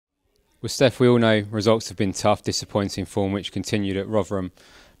Well, Steph, we all know results have been tough, disappointing form, which continued at Rotherham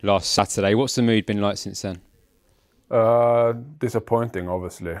last Saturday. What's the mood been like since then? Disappointing,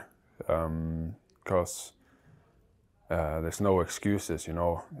 obviously, because there's no excuses.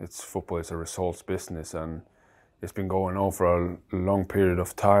 It's football; it's a results business, and it's been going on for a long period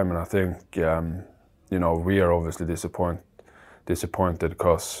of time. And I think, we are obviously disappointed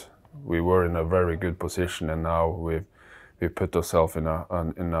because we were in a very good position, and now we put ourselves in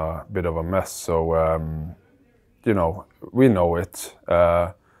a bit of a mess. So, we know it.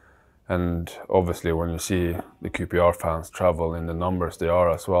 And obviously, when you see the QPR fans travel in the numbers they are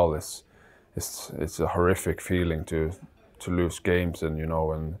as well, it's a horrific feeling to lose games, and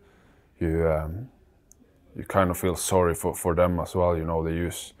and you kind of feel sorry for them as well. They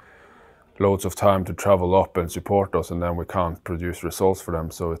use loads of time to travel up and support us, and then we can't produce results for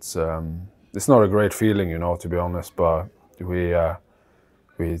them. So it's not a great feeling, to be honest. But we at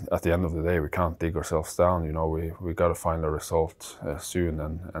the end of the day, we can't dig ourselves down. We got to find a result soon,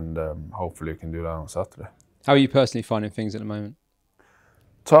 and hopefully we can do that on Saturday. How are you personally finding things at the moment?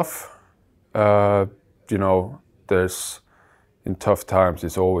 Tough. There's in tough times,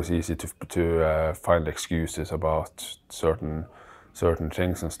 it's always easy to find excuses about certain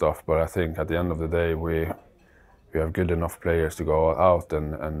things and stuff. But I think at the end of the day, we have good enough players to go out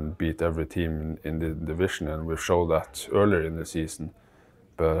and beat every team in the division, and we've showed that earlier in the season.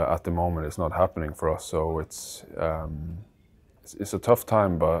 But at the moment, it's not happening for us. So it's a tough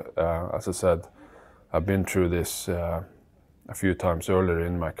time. But as I said, I've been through this a few times earlier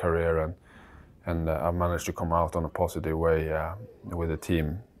in my career, and I've managed to come out on a positive way with the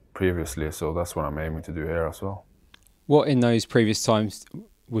team previously. So that's what I'm aiming to do here as well. What in those previous times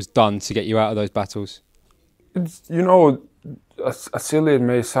was done to get you out of those battles? It's, as silly it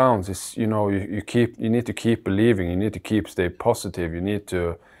may sound, it's you need to keep believing. You need to stay positive. You need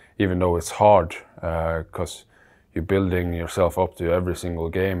to, even though it's hard, because you're building yourself up to every single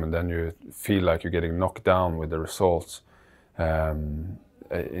game, and then you feel like you're getting knocked down with the results in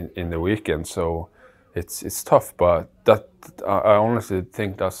the weekend. So it's tough, but that I honestly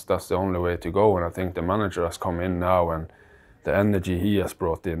think that's the only way to go. And I think the manager has come in now, and the energy he has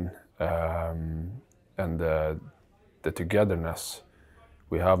brought in, and the togetherness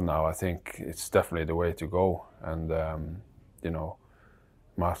we have now, I think it's definitely the way to go. And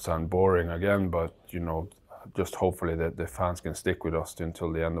might sound boring again, but just hopefully that the fans can stick with us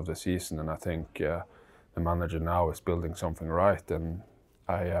until the end of the season. And I think the manager now is building something right, and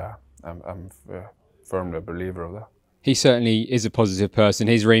I'm firmly a believer of that. He certainly is a positive person.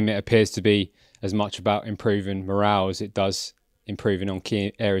 His remit appears to be as much about improving morale as it does improving on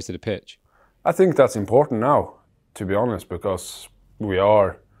key areas of the pitch. I think that's important now, to be honest, because we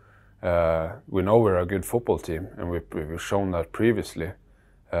know we're a good football team, and we've shown that previously.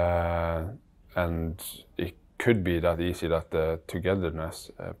 And it could be that easy, that the togetherness,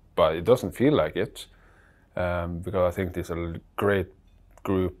 but it doesn't feel like it, because I think it's a great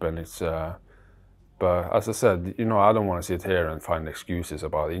group, and it's. But as I said, I don't want to sit here and find excuses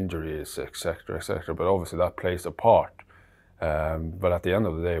about injuries, etc., etc. But obviously that plays a part. But at the end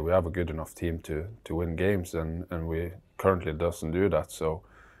of the day, we have a good enough team to win games, and we currently doesn't do that. So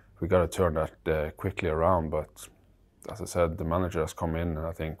we got to turn that quickly around. But as I said, the manager has come in, and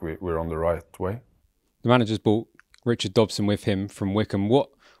I think we're on the right way. The manager's brought Richard Dobson with him from Wycombe.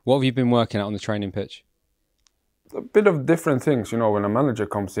 What have you been working at on the training pitch? A bit of different things. When a manager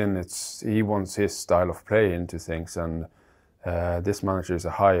comes in, he wants his style of play into things, and this manager is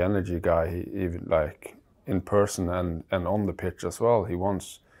a high energy guy. Even like in person and on the pitch as well. He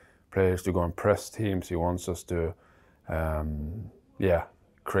wants players to go and press teams. He wants us to,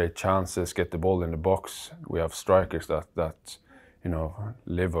 create chances, get the ball in the box. We have strikers that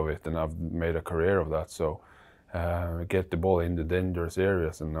live of it, and I've made a career of that. So get the ball in the dangerous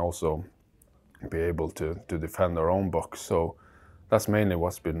areas, and also be able to defend our own box. So that's mainly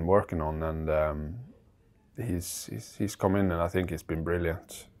what's been working on, and he's come in, and I think he's been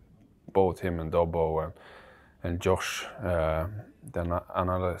brilliant. Both him and Dobbo and Josh, the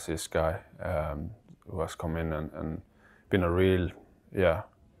analysis guy, who has come in and been a real,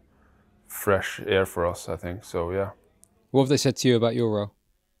 fresh air for us, I think. So, yeah. What have they said to you about your role?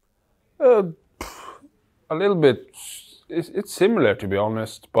 A little bit. It's similar, to be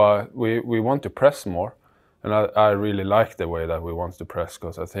honest, but we want to press more. And I really like the way that we want to press,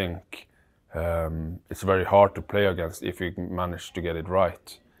 because I think it's very hard to play against if we manage to get it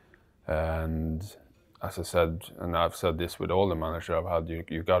right. And as I said, and I've said this with all the managers I've had,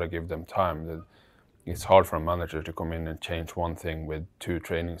 you got to give them time. It's hard for a manager to come in and change one thing with 2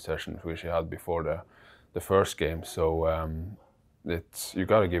 training sessions, which he had before the first game. So it's you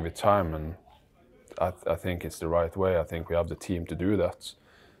got to give it time, and I think it's the right way. I think we have the team to do that.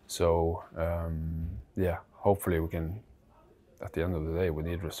 So yeah, hopefully we can. At the end of the day, we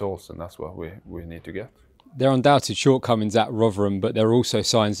need results, and that's what we need to get. There are undoubted shortcomings at Rotherham, but there are also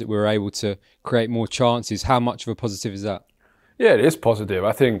signs that we were able to create more chances. How much of a positive is that? Yeah, it is positive.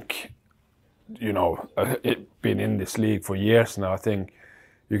 I think, it been in this league for years now. I think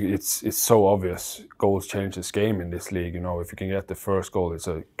it's so obvious. Goals change this game in this league. If you can get the first goal,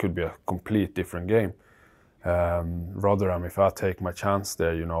 could be a complete different game. Rotherham, if I take my chance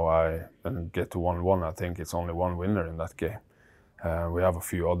there, and get to 1-1, I think it's only one winner in that game. We have a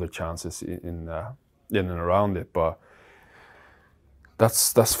few other chances in and around it, but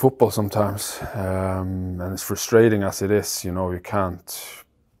that's football sometimes, and it's frustrating as it is. You can't.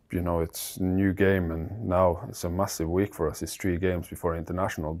 It's a new game, and now it's a massive week for us. It's 3 games before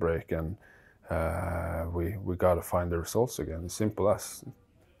international break, and we got to find the results again. As simple as.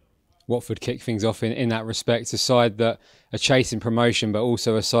 Watford kick things off in that respect, a side that are chasing promotion, but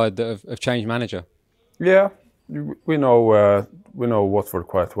also a side that have changed manager. Yeah, we know Watford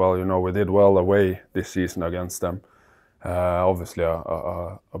quite well. We did well away this season against them. Obviously,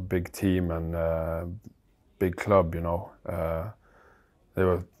 a big team and big club. They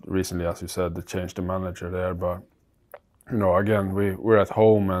were recently, as you said, they changed the manager there. But again, we're at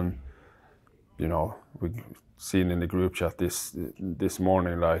home, and we seen in the group chat this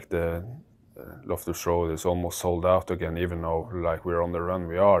morning, like the Loftus Road is almost sold out again, even though like we're on the run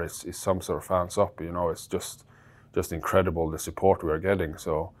we are. It's some sort of fans up. It's just incredible the support we are getting.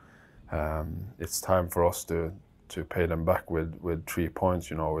 So it's time for us to pay them back with 3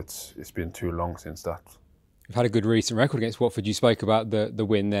 points. It's been too long since that. We've had a good recent record against Watford. You spoke about the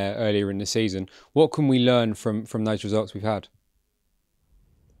win there earlier in the season. What can we learn from those results we've had?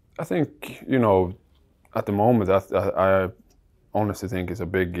 I think, at the moment, I honestly think it's a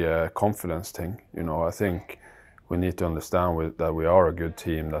big confidence thing. I think we need to understand that we are a good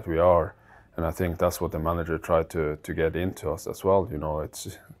team, that we are, and I think that's what the manager tried to get into us as well.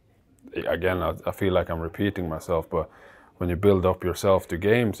 It's again, I feel like I'm repeating myself, but when you build up yourself to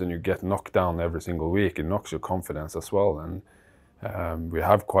games and you get knocked down every single week, it knocks your confidence as well. And we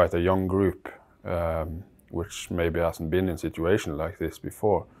have quite a young group, which maybe hasn't been in situations like this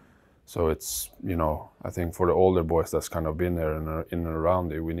before. So it's, I think for the older boys that's kind of been there and in and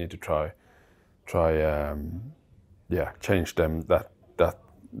around it, we need to try, change them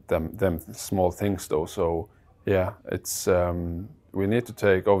them small things though. So yeah, it's we need to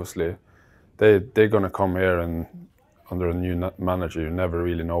take, obviously, they're gonna come here, and under a new manager, you never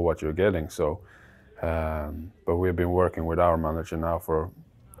really know what you're getting. So, but we've been working with our manager now for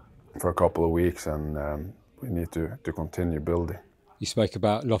a couple of weeks, and we need to continue building. You spoke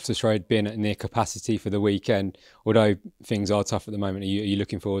about Loftus Road being at near capacity for the weekend. Although things are tough at the moment, are you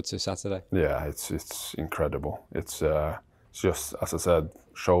looking forward to Saturday? Yeah, it's incredible. It's just, as I said,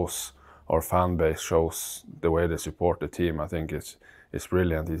 shows our fan base, shows the way they support the team. I think it's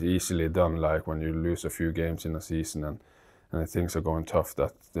brilliant. It's easily done. Like when you lose a few games in a season and things are going tough,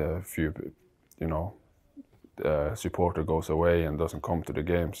 that a few, supporter goes away and doesn't come to the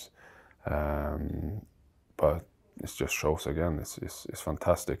games. But it just shows again, it's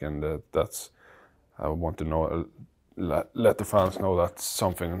fantastic, and that's, I want to know, let the fans know that's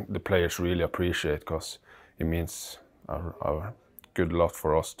something the players really appreciate, because it means a good lot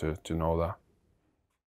for us to know that.